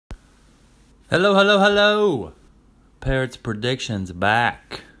Hello, hello, hello. Parrots Predictions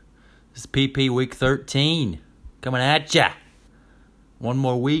back. This is PP Week 13. Coming at ya. One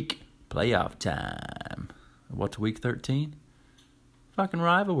more week. Playoff time. What's Week 13? Fucking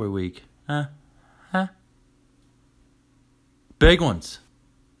rivalry week. Huh? Big ones.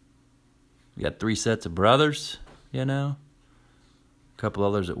 We got 3 sets of brothers, A couple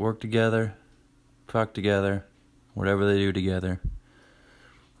others that work together. Fuck together. Whatever they do together.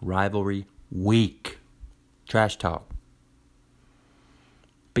 Rivalry week. Trash talk.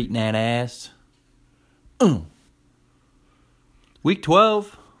 Beating that ass. Week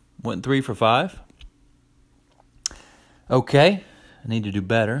 12. Went 3 for 5. Okay. I need to do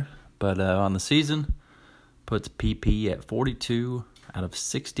better. But on the season, puts PP at 42 out of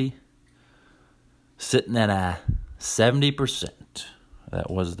 60. Sitting at a 70%. That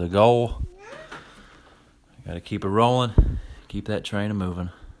was the goal. Got to keep it rolling. Keep that train moving.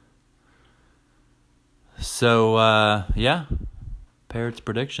 So, Parrots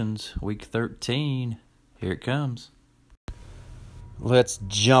Predictions, Week 13. Here it comes. Let's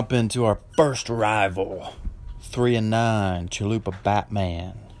jump into our first rival. 3-9, Chalupa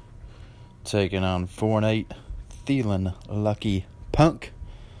Batman. Taking on 4-8, Thielen Lucky Punk.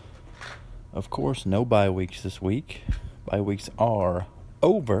 Of course, no bye weeks this week. Bye weeks are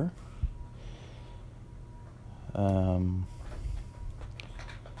over.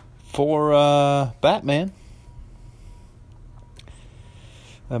 For Batman,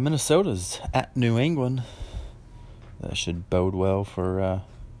 Minnesota's at New England. That should bode well for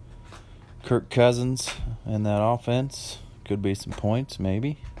Kirk Cousins and that offense. Could be some points,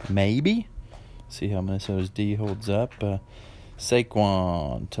 maybe. See how Minnesota's D holds up.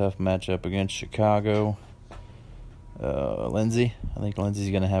 Saquon, tough matchup against Chicago. Lindsey, I think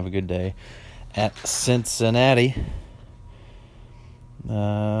Lindsey's going to have a good day at Cincinnati.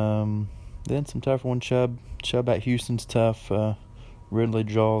 Then some tough one, Chubb at Houston's tough. Ridley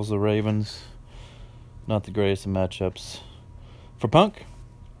draws the Ravens. Not the greatest of matchups. For Punk,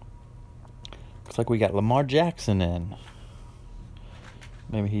 looks like we got Lamar Jackson in.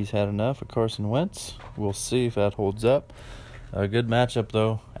 Maybe he's had enough of Carson Wentz. We'll see if that holds up. A good matchup,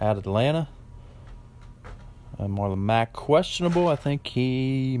 though, at Atlanta. Marlon Mack questionable. I think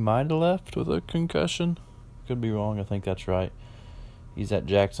he might have left with a concussion. Could be wrong. I think that's right. He's at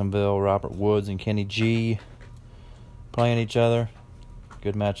Jacksonville. Robert Woods and Kenny G playing each other.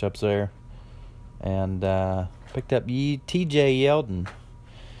 Good matchups there. And picked up TJ Yeldon.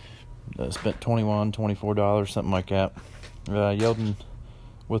 Spent $21, $24, something like that. Yeldon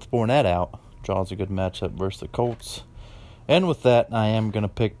with Fournette out draws a good matchup versus the Colts. And with that, I am going to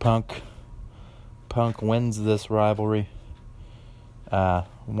pick Punk. Punk wins this rivalry.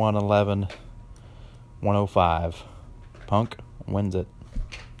 111-105. Punk wins it.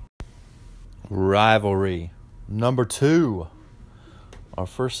 Rivalry number 2. Our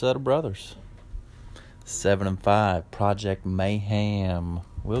first set of brothers. 7-5. Project Mayhem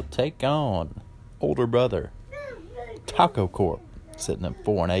will take on older brother Taco Corp, sitting at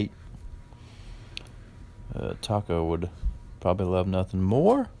 4-8. Taco would probably love nothing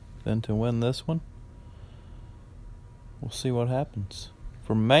more than to win this one. We'll see what happens.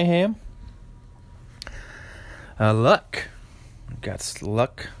 For Mayhem, Luck. Got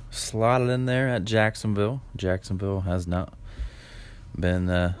Luck slotted in there at Jacksonville. Jacksonville has not been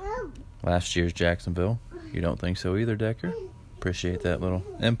last year's Jacksonville. You don't think so either, Decker? Appreciate that little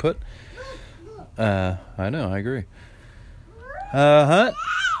input. I know, I agree. Hunt.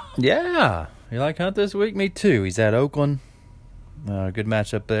 Yeah. You like Hunt this week? Me too. He's at Oakland. Good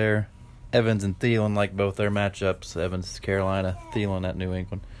matchup there. Evans and Thielen like both their matchups. Evans, Carolina. Thielen at New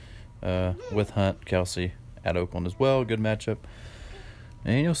England. With Hunt, Kelsey at Oakland as well. Good matchup.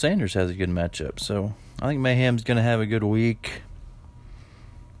 And Sanders has a good matchup. So I think Mayhem's going to have a good week.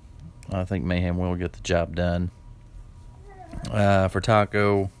 I think Mayhem will get the job done. For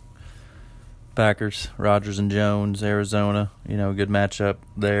Taco, Packers, Rodgers and Jones, Arizona. Good matchup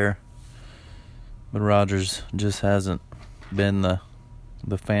there. But Rodgers just hasn't been the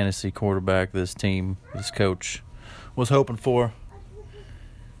fantasy quarterback this coach was hoping for.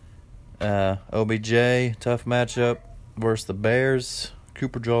 OBJ, tough matchup versus the Bears.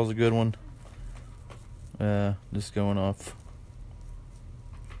 Cooper draws a good one. Just going off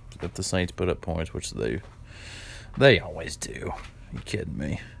if the Saints put up points, which they always do. You kidding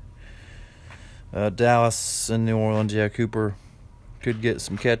me? Dallas and New Orleans, Cooper could get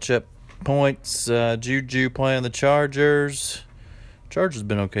some catch-up points. Juju playing the Chargers. Chargers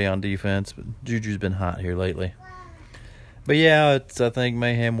been okay on defense, but Juju's been hot here lately. But I think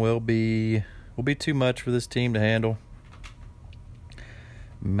Mayhem will be too much for this team to handle.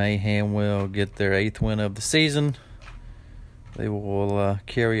 Mayhem will get their 8th win of the season. They will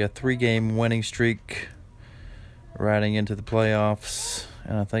carry a 3-game winning streak riding into the playoffs.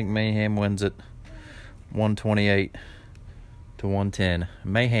 And I think Mayhem wins it 128 to 110.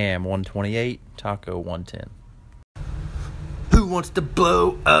 Mayhem 128, Taco 110. Who wants to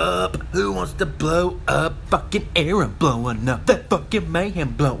blow up? Who wants to blow up? Fucking Aaron blowing up. That fucking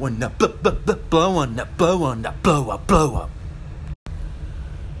Mayhem blowing up. Blowing up, blowing up, blow up, blow up.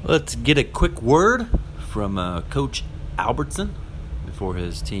 Let's get a quick word from Coach Albertson before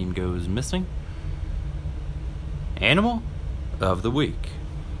his team goes missing. Animal of the Week.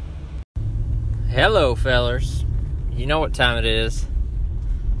 Hello, fellers. You know what time it is.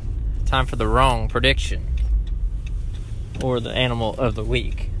 Time for the wrong prediction. Or the animal of the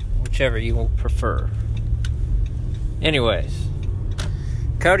week. Whichever you will prefer. Anyways.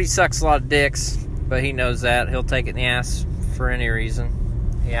 Cody sucks a lot of dicks, but he knows that. He'll take it in the ass for any reason.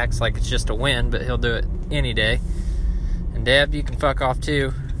 He acts like it's just a win, but he'll do it any day. And Deb, you can fuck off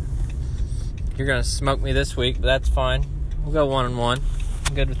too. You're going to smoke me this week, but that's fine. We'll go 1-1.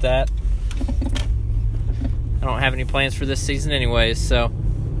 I'm good with that. I don't have any plans for this season anyways, so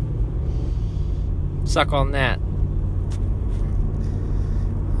suck on that.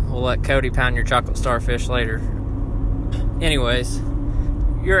 We'll let Cody pound your chocolate starfish later. Anyways,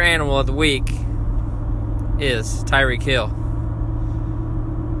 your animal of the week is Tyreek Hill.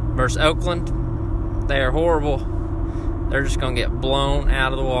 Versus Oakland, they are horrible. They're just going to get blown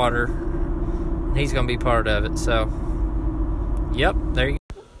out of the water. And he's going to be part of it, so yep, there you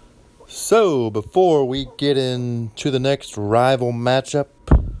go. So, before we get into the next rival matchup,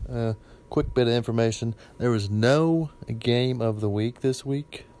 quick bit of information. There was no game of the week this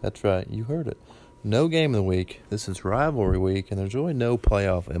week. That's right, you heard it. No game of the week. This is rivalry week, and there's really no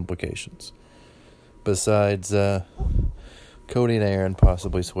playoff implications. Besides Cody and Aaron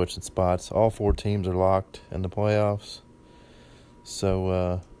possibly switching spots. All 4 teams are locked in the playoffs.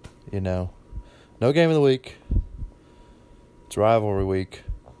 So, no game of the week. It's rivalry week.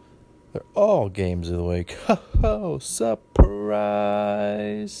 They're all games of the week. Ho, surprise.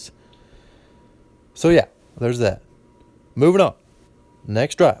 So, yeah, there's that. Moving on.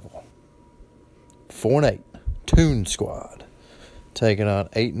 Next rival. 4-8. Toon Squad. Taking on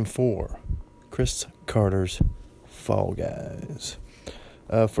 8-4. Chris Carter's Fall Guys.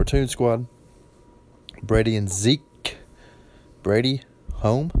 For Toon Squad, Brady and Zeke. Brady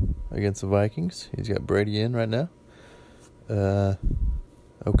home against the Vikings. He's got Brady in right now.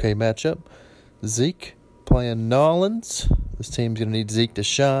 Okay matchup. Zeke playing Nolans. This team's going to need Zeke to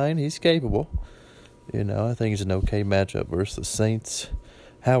shine. He's capable. I think it's an okay matchup versus the Saints.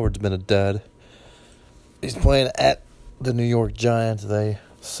 Howard's been a dud. He's playing at the New York Giants. They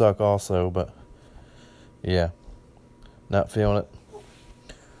suck also, but yeah, not feeling it.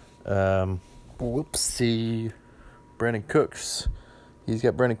 Whoopsie. Brandon Cooks. He's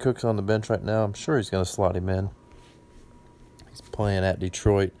got Brandon Cooks on the bench right now. I'm sure he's going to slot him in. He's playing at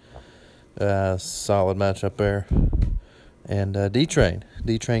Detroit. Solid matchup there. And D-Train.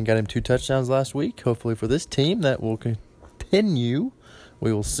 D-Train got him 2 touchdowns last week. Hopefully for this team that will continue.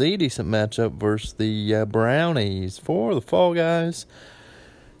 We will see. Decent matchup versus the Brownies for the Fall Guys.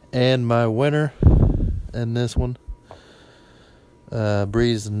 And my winner in this one,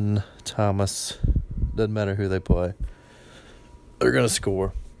 Breeze and Thomas. Doesn't matter who they play. They're going to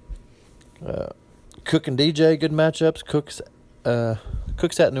score. Cook and DJ, good matchups. Cook's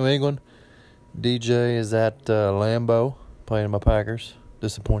at New England. DJ is at Lambeau, playing my Packers.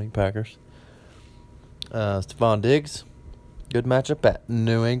 Disappointing Packers. Stephon Diggs, good matchup at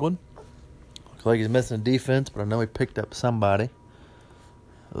New England. Looks like he's missing a defense, but I know he picked up somebody.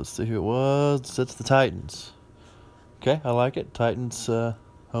 Let's see who it was. It's the Titans. Okay, I like it. Titans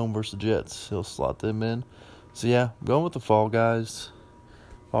home versus the Jets. He'll slot them in. So, yeah, I'm going with the Fall Guys.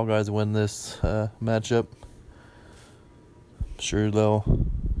 Fall Guys win this matchup. I'm sure they'll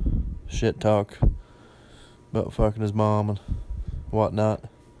shit talk about fucking his mom and whatnot.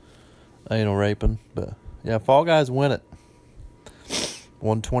 Anal raping. But, yeah, Fall Guys win it.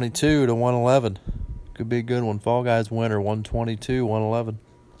 122 to 111. Could be a good one. Fall Guys winner, 122, 111.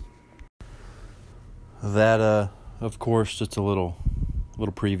 That, of course, just a little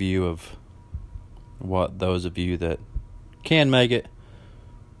preview of what those of you that can make it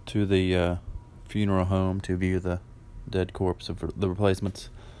to the funeral home to view the dead corpse of the replacements.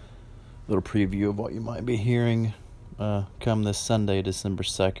 A little preview of what you might be hearing come this Sunday, December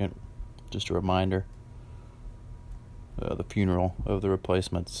 2nd. Just a reminder. The funeral of the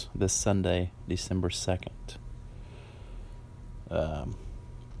replacements this Sunday, December 2nd.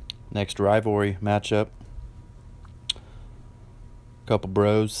 Next rivalry matchup. couple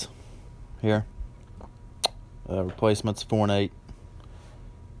bros here. Replacements 4-8.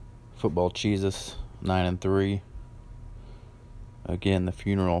 Football Jesus 9-3. Again, the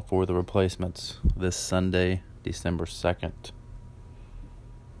funeral for the replacements this Sunday, December 2nd.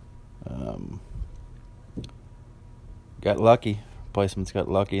 Got lucky. Replacements got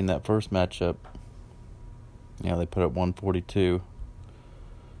lucky in that first matchup. Yeah, they put up 142.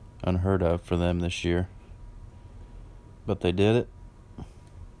 Unheard of for them this year. But they did it.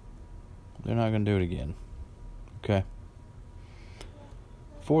 They're not going to do it again. Okay.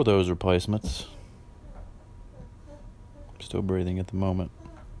 For those replacements, still breathing at the moment.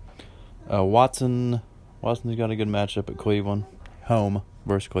 Watson's got a good matchup at Cleveland. Home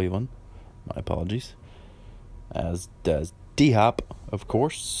versus Cleveland. My apologies. As does D-Hop, of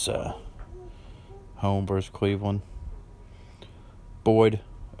course. Home versus Cleveland. Boyd,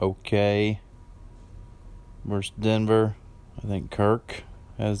 okay. Versus Denver. I think Kirk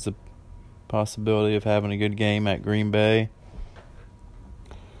has the possibility of having a good game at Green Bay.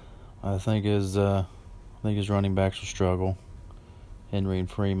 I think his running backs will struggle. Henry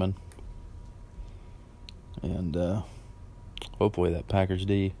and Freeman. And hopefully that Packers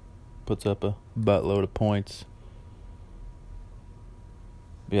D puts up a buttload of points.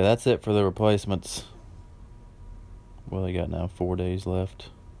 Yeah, that's it for the replacements. Well, they got now 4 days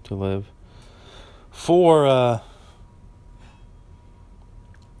left to live. For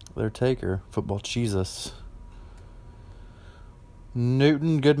their taker, Football Jesus.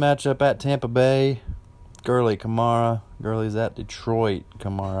 Newton, good matchup at Tampa Bay. Gurley, Kamara. Gurley's at Detroit.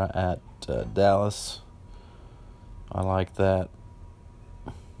 Kamara at Dallas. I like that.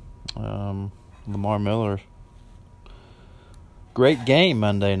 Lamar Miller. Great game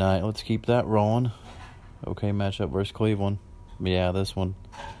Monday night. Let's keep that rolling. Okay matchup versus Cleveland. Yeah, this one.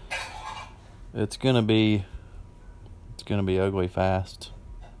 It's gonna be ugly fast.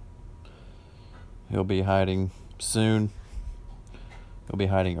 He'll be hiding soon. He'll be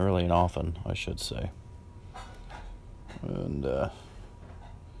hiding early and often, I should say. And it's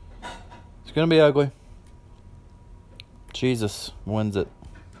gonna be ugly. Jesus wins it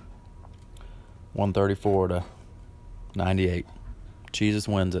 134-98. Jesus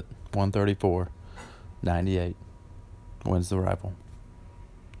wins it 134-98. Wins the rival.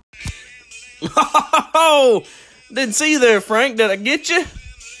 Oh, didn't see you there, Frank. Did I get you?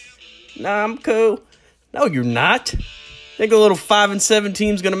 Nah, I'm cool. No, you're not. Think a little 5-7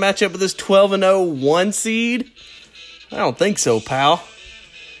 team's going to match up with this 12-0 1 seed? I don't think so, pal.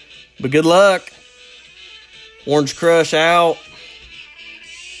 But good luck. Orange Crush out.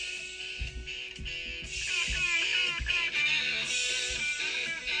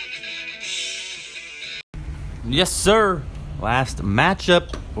 Yes, sir. Last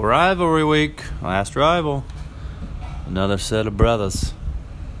matchup, rivalry week. Last rival. Another set of brothers.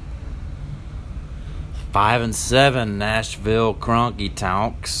 5-7 Nashville Cronky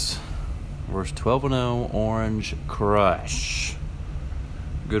Tonks versus 12-0 Orange Crush.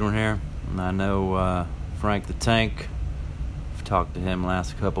 Good one here. And I know Frank the Tank. I've talked to him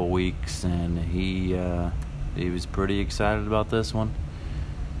last couple weeks, and he was pretty excited about this one.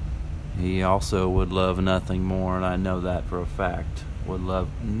 He also would love nothing more, and I know that for a fact, would love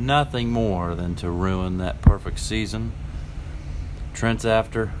nothing more than to ruin that perfect season. Trent's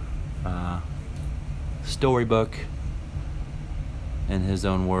after storybook in his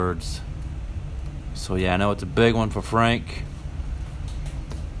own words. So yeah, I know it's a big one for Frank.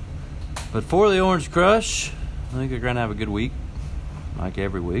 But for the Orange Crush, I think they're going to have a good week, like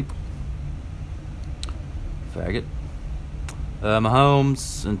every week. Faggot.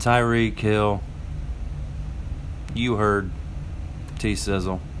 Mahomes and Tyreek Hill. You heard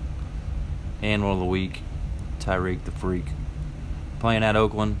T-Sizzle. Animal of the week. Tyreek the Freak. Playing at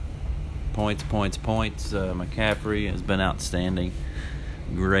Oakland. Points. McCaffrey has been outstanding.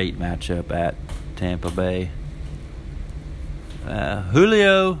 Great matchup at Tampa Bay.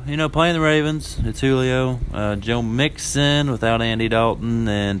 Julio, playing the Ravens. It's Julio. Joe Mixon without Andy Dalton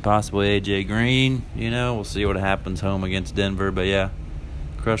and possibly A.J. Green. We'll see what happens home against Denver. But, yeah,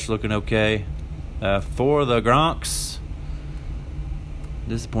 Crush looking okay. For the Gronks,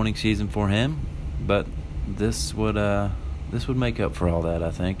 disappointing season for him. But this would make up for all that,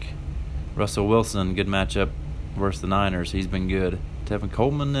 I think. Russell Wilson, good matchup versus the Niners. He's been good. Tevin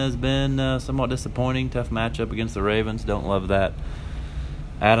Coleman has been somewhat disappointing. Tough matchup against the Ravens. Don't love that.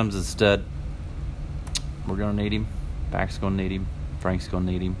 Adams is a stud. We're going to need him. Pack's going to need him. Frank's going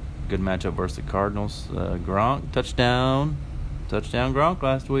to need him. Good matchup versus the Cardinals. Gronk, touchdown. Touchdown Gronk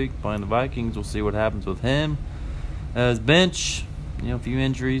last week. Playing the Vikings. We'll see what happens with him. His bench, a few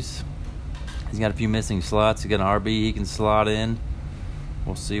injuries. He's got a few missing slots. He's got an RB he can slot in.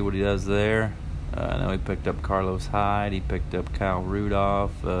 we'll see what he does there. I know he picked up Carlos Hyde. He picked up Kyle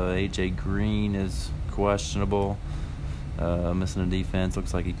Rudolph. A.J. Green is questionable. Missing a defense.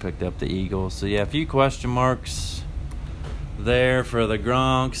 Looks like he picked up the Eagles. So, yeah, a few question marks there for the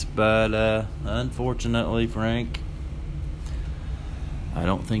Gronks. But unfortunately, Frank, I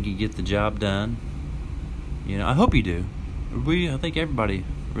don't think you get the job done. You know, I hope you do. I think everybody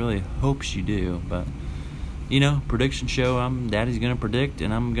really hopes you do. But, you know, prediction show, Daddy's going to predict,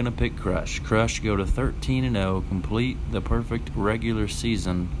 and I'm going to pick Crush. Crush go to 13-0, complete the perfect regular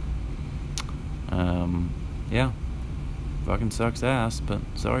season. Yeah. Fucking sucks ass, but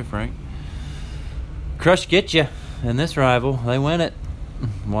sorry, Frank. Crush get you in this rival. They win it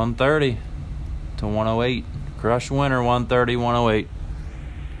 130 to 108. Crush winner 130-108.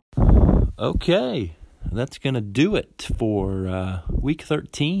 Okay, that's going to do it for week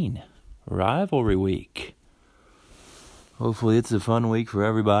 13, rivalry week. Hopefully it's a fun week for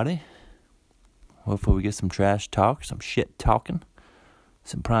everybody. Hopefully we get some trash talk, some shit talking,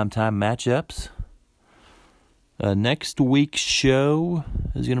 some primetime matchups. Next week's show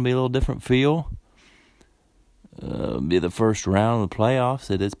is going to be a little different feel. Be the first round of the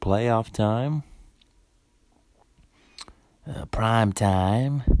playoffs. It is playoff time. Prime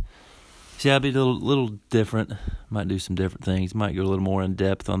time. So yeah, it'll be a little different. Might do some different things. Might go a little more in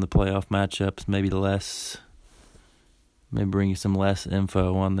depth on the playoff matchups. Maybe bring you some less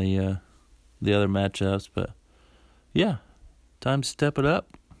info on the other matchups. But yeah, time to step it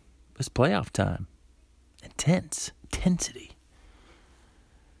up. It's playoff time. Intensity.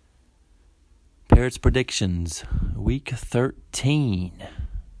 Parrots predictions, week 13.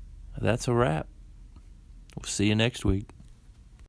 That's a wrap. We'll see you next week.